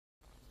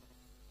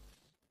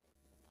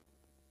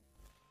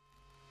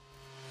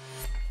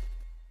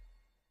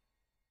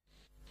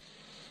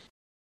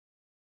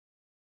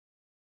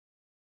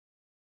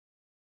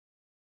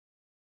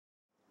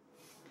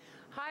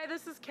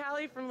this is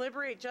Callie from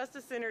Liberate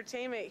Justice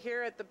Entertainment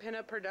here at the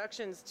PinUp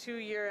Productions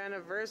 2-year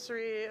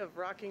anniversary of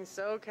rocking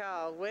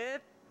SoCal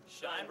with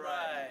Shine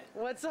Bright.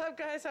 What's up,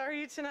 guys? How are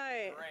you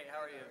tonight? Great, how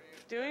are you?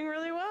 Doing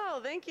really well,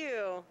 thank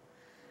you.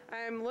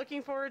 I'm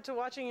looking forward to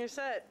watching your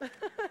set. Yeah, it's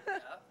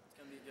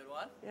gonna be a good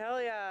one.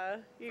 Hell yeah.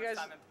 You First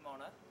guys time in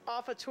Pomona.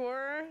 off a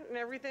tour and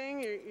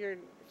everything? You're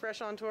fresh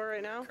on tour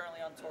right now?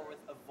 Currently on tour with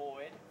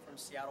Avoid from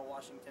Seattle,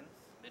 Washington.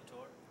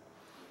 Mid-tour.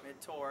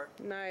 Mid-tour.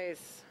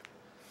 Nice.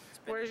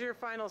 Where's your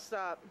final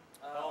stop?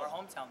 Our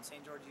hometown, St.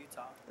 George,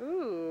 Utah.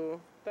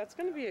 Ooh, that's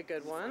gonna be a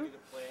good one. It's funny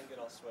to play and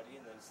get all sweaty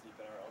and then sleep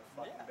in our own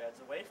fucking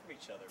beds away from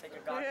each other. Take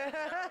a goddamn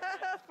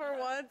Yeah, for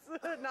once,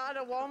 not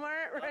a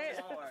Walmart, right?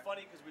 It's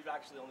funny because we've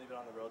actually only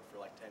been on the road for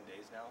like 10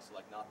 days now, so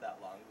like not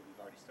that long, but we've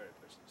already started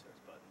pushing each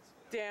other's buttons.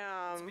 You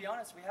know? Damn. To be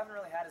honest, we haven't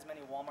really had as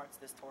many Walmarts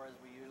this tour as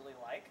we usually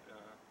like.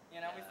 You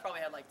know, we've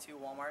probably had like 2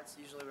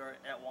 Walmarts. Usually we're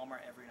at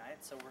Walmart every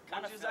night, so we're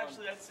kind of. Which is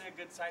actually, I'd say, a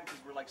good sign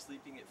because we're like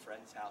sleeping at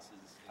friends'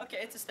 houses. Okay,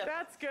 it's a step.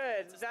 That's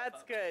good.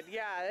 That's good.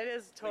 Yeah, it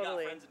is totally.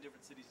 We got friends in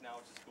different cities now,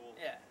 which is cool.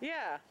 Yeah.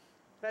 Yeah,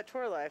 that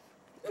tour life.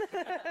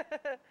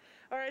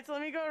 All right, so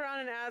let me go around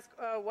and ask,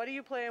 what do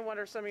you play and what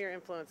are some of your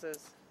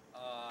influences?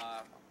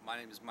 My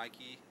name is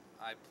Mikey.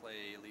 I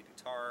play lead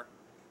guitar.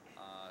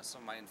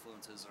 Some of my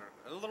influences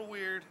are a little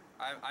weird.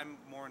 I'm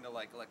more into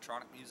like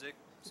electronic music,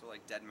 so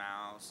like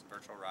Deadmau5,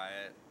 Virtual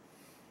Riot.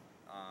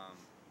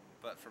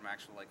 But from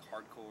actual like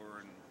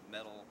hardcore and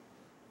metal,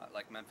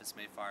 like Memphis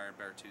Mayfire and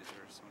Beartooth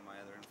are some of my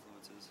other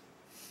influences.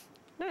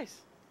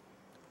 Nice.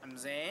 I'm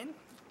Zane.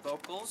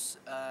 Vocals.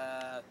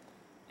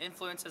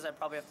 Influences, I'd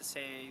probably have to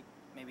say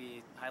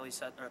maybe Highly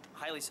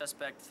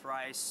Suspect,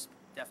 Thrice,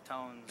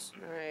 Deftones.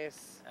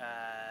 Nice.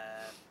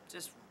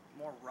 Just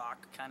more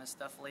rock kind of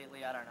stuff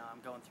lately. I don't know.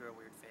 I'm going through a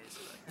weird phase.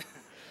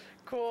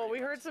 Cool. We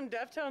heard some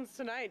Deftones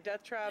tonight.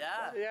 Death Trap.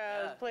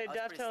 Yeah. Played a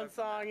Deftones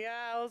song.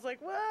 Yeah, I was like,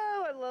 whoa!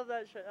 I love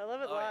that shit. I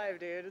love it live,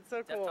 dude. It's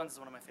so cool. Deftones is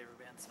one of my favorite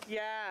bands.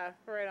 Yeah,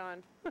 right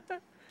on. I'm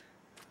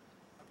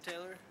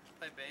Taylor.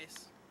 Play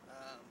bass.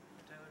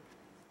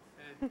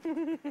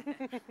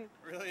 Taylor.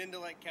 Really into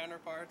like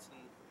counterparts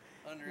and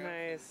under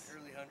Nice.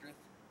 early 100th.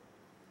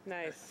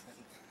 Nice.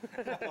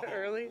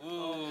 Early?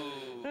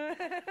 Ooh.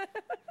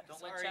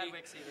 Don't let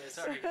Chadwick see this.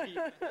 Sorry.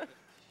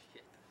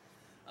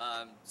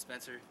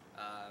 Spencer,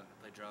 I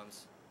play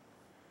drums.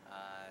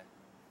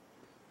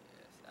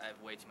 I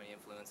have way too many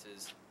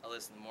influences. I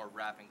listen to more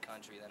rap and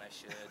country than I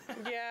should.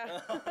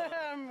 Yeah,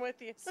 I'm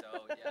with you. So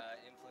yeah,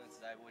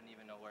 influences, I wouldn't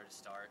even know where to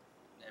start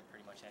at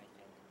pretty much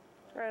anything.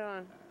 Right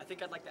on. I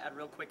think I'd like to add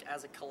real quick,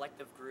 as a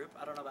collective group,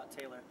 I don't know about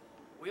Taylor,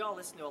 we all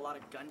listen to a lot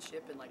of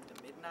Gunship and like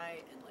The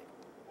Midnight and like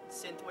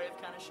synthwave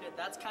kind of shit.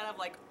 That's kind of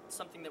like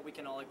something that we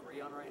can all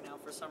agree on right now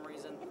for some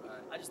reason.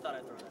 I just thought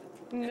I'd throw that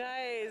in.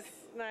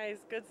 Nice, nice,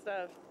 good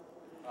stuff.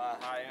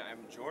 Hi, I'm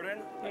Jordan.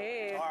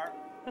 Hey.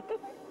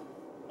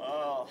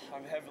 Oh,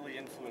 I'm heavily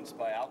influenced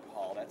by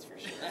alcohol, that's for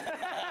sure.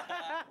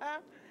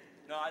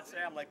 No, I'd say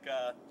I'm like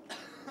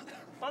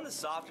on the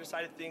softer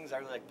side of things. I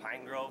really like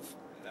Pine Grove,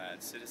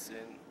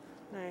 Citizen.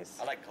 Nice.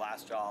 I like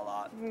Glassjaw a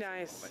lot.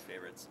 Nice. One of my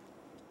favorites.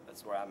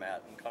 That's where I'm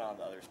at. I'm kind of on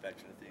the other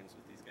spectrum of things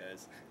with these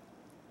guys.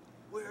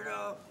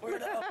 Weirdo.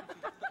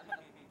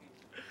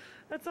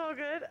 That's all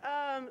good.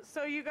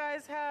 So you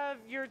guys have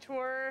your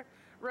tour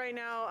right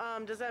now.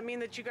 Does that mean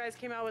that you guys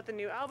came out with a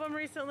new album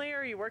recently, or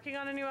are you working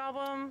on a new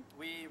album?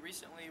 We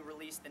recently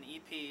released an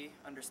EP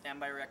under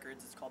Standby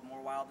Records. It's called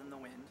More Wild Than the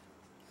Wind.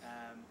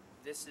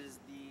 This is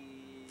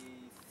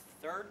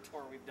the 3rd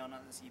tour we've done on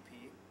this EP.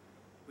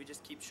 We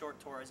just keep short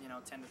tours, you know,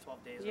 10 to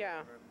 12 days or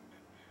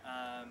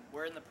whatever.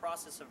 We're in the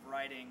process of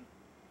writing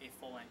a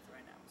full length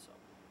right now. So.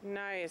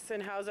 Nice.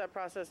 And how's that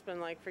process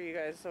been like for you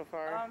guys so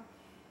far?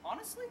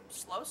 Honestly,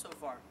 slow so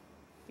far.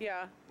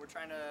 Yeah. We're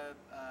trying to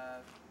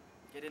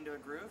get into a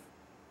groove.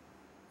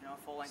 You know,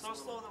 full length. So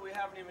slow that we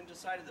haven't even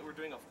decided that we're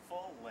doing a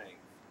full length.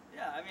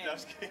 Yeah, I mean,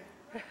 Just kidding.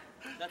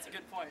 That's a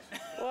good point.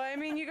 Well, I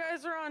mean, you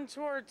guys are on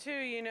tour too.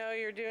 You know,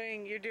 you're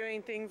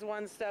doing things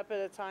one step at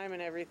a time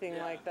and everything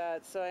like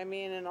that. So I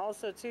mean, and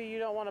also too, you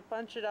don't want to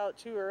punch it out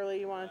too early.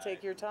 You want to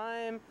take your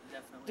time,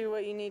 do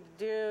what you need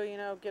to do. You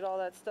know, get all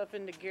that stuff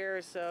into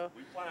gear. So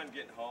we plan on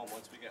getting home.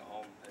 Once we get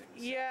home,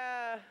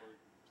 we're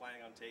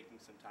planning on taking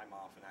some time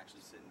off and actually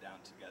sitting down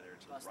together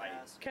to write.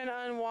 Can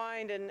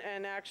unwind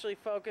and actually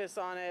focus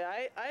on it.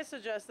 I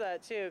suggest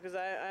that too, because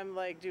I'm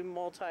like do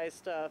multi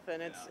stuff,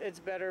 and it's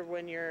better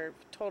when you're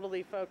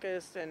totally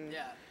focused and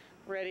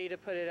ready to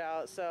put it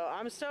out. So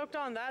I'm stoked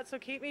on that. So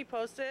keep me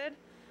posted.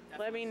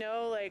 Let me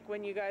know like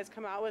when you guys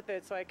come out with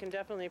it, so I can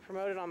definitely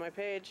promote it on my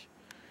page.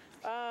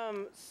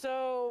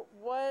 So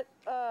what?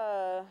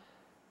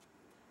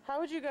 How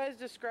would you guys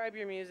describe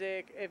your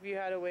music if you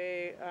had a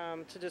way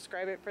to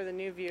describe it for the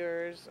new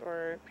viewers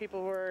or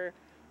people who are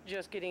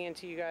just getting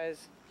into you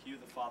guys? Cue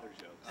the father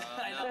jokes.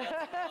 I'm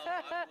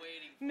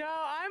waiting. No,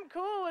 I'm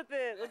cool with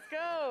it. Let's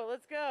go.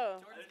 Let's go.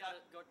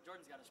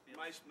 Jordan's got a spiel.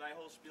 My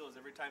whole spiel is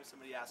every time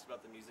somebody asks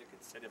about the music,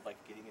 instead of like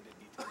getting into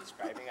detail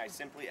describing, I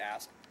simply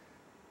ask,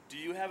 do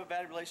you have a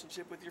bad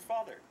relationship with your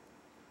father?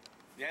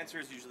 The answer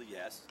is usually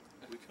yes.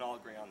 We can all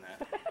agree on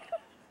that.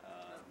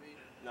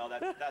 No,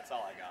 that's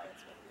all I got.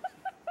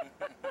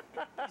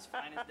 He's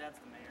fine. His dad's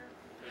the mayor.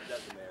 His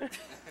dad's the mayor.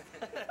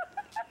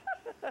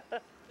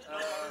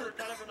 We're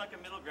kind of in like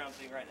a middle ground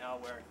thing right now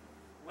where,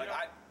 like,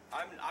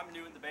 I'm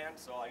new in the band,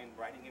 so I mean,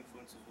 writing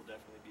influences will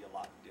definitely be a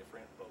lot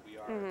different. But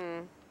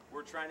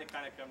we're trying to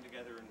kind of come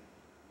together and,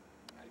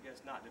 I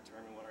guess, not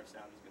determine what our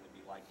sound is going to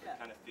be like, but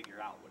kind of figure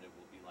out what it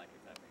will be like,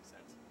 if that makes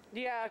sense.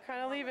 Yeah,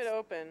 kind of leave it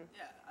open.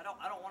 Yeah, I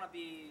don't want to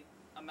be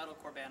a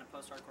metalcore band, a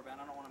post-hardcore band.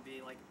 I don't want to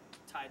be like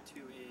tied to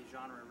a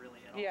genre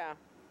really at all. Yeah.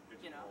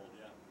 You know,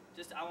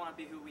 just I want to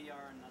be who we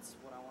are, and that's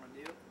what I want to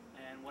do.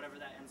 And whatever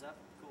that ends up,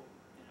 cool.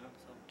 You know,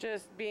 so.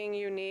 Just being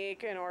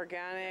unique and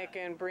organic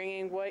and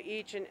bringing what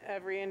each and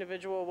every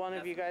individual one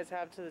of you guys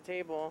have to the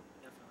table.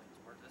 Definitely,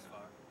 it's worked this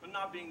far. But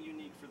not being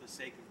unique for the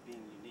sake of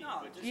being unique,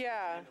 No, but just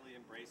genuinely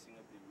embracing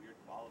of the weird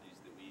qualities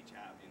that we each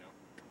have, you know?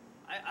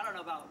 I don't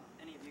know about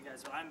any of you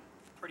guys, but I'm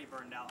pretty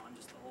burned out on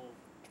just the whole,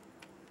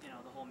 you know,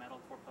 the whole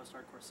metalcore,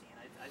 post-hardcore scene.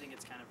 I think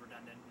it's kind of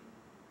redundant.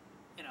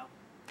 And, you know,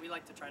 we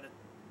like to try to...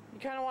 You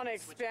kind of want to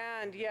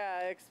expand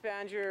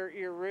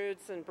your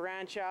roots and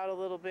branch out a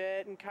little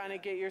bit and kind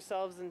of get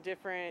yourselves in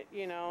different,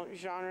 you know,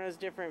 genres,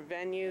 different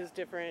venues,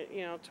 different,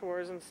 you know,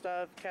 tours and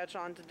stuff, catch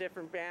on to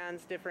different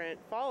bands, different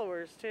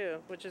followers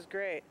too, which is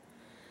great.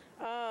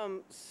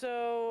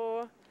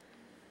 So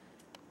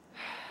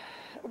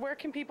where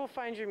can people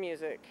find your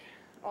music?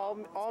 All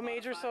Spotify,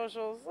 major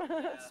socials.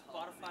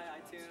 Spotify,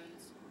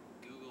 iTunes,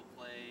 Google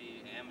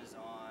Play,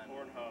 Amazon.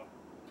 Pornhub.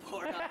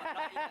 Pornhub.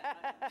 Not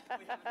yet.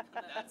 We haven't done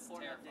that. That's Pornhub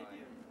terrifying.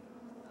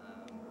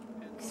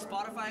 debut.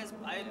 Spotify is.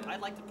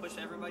 I'd like to push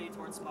everybody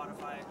towards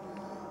Spotify.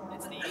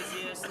 It's the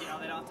easiest. You know,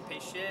 they don't have to pay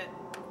shit.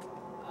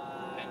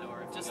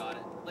 Pandora, if just you got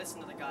it.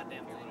 listen to the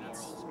goddamn thing.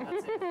 That's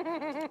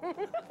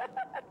it.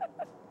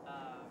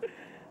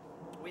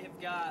 We have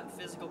got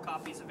physical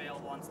copies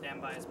available on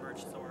Standby's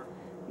merch store.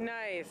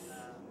 Nice.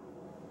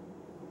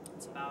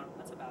 That's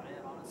about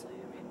it, honestly.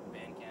 I mean,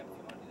 Bandcamp, if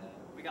you want to do that.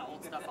 we got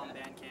old stuff on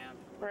Bandcamp.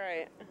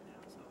 Right. You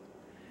know, so.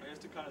 I guess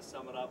to kind of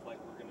sum it up, like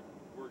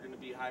we're gonna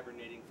be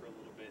hibernating for a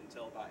little bit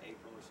until about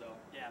April or so.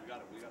 Yeah. We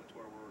got a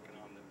tour we're working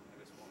on that I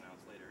guess we'll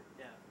announce later.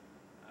 Yeah.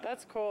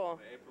 That's cool.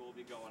 But April we'll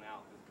be going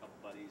out with a couple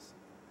buddies,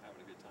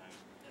 having a good time.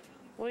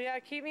 Definitely. Well, yeah,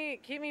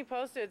 keep me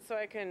posted so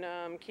I can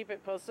keep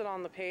it posted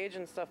on the page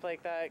and stuff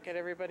like that. Get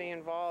everybody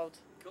involved.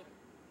 Cool.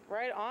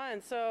 Right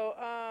on. So,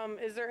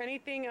 is there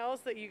anything else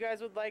that you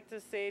guys would like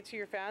to say to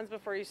your fans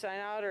before you sign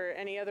out, or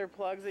any other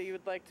plugs that you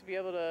would like to be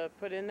able to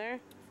put in there?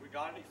 If we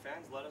got any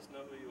fans, let us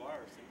know who you are.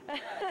 Simple as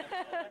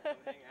that. Come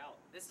hang out.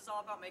 This is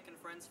all about making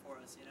friends for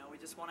us, you know. We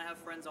just want to have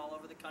friends all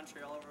over the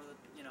country, all over the,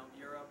 you know,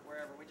 Europe,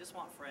 wherever. We just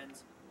want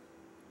friends,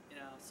 you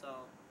know. So,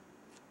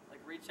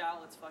 like, reach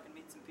out. Let's fucking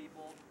meet some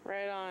people.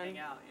 Right on. Hang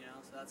out, you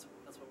know. So that's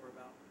what we're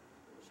about.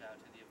 Shout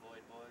out to the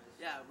Avoid boys.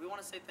 Yeah, we want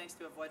to say thanks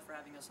to Avoid for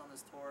having us on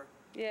this tour.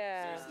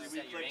 Yeah. Seriously, we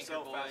Set Your clicked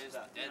Anchor so boys,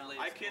 fast. Deadlift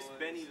I kissed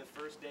boys. Benny the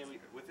first day.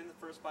 Within the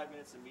first 5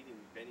 minutes of meeting,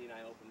 Benny and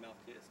I open mouth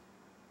kissed.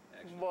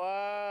 Actually.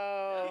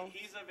 Whoa.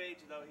 He's of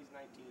age though. He's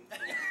 19.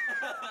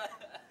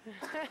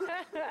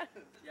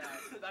 Yeah,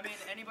 I mean,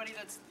 anybody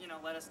that's, you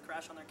know, let us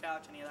crash on their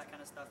couch, any of that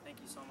kind of stuff,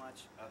 thank you so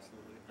much.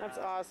 Absolutely. That's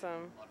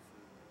awesome. A lot of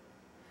food.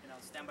 You know,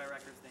 Standby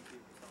Records, thank you.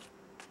 So,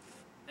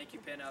 thank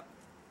you, PinUp.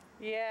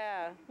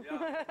 Yeah. Yeah,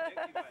 thank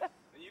you guys.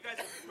 And you guys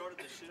have promoted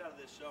the shit out of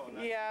this show. And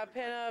that's Yeah, super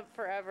pin up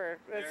forever.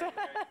 Very, very cool.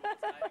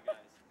 Thank you guys.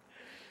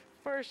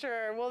 For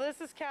sure. Well,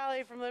 this is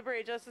Callie from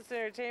Liberate Justice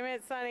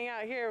Entertainment signing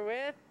out here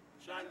with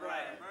Shine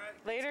bright.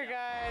 Later,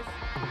 guys.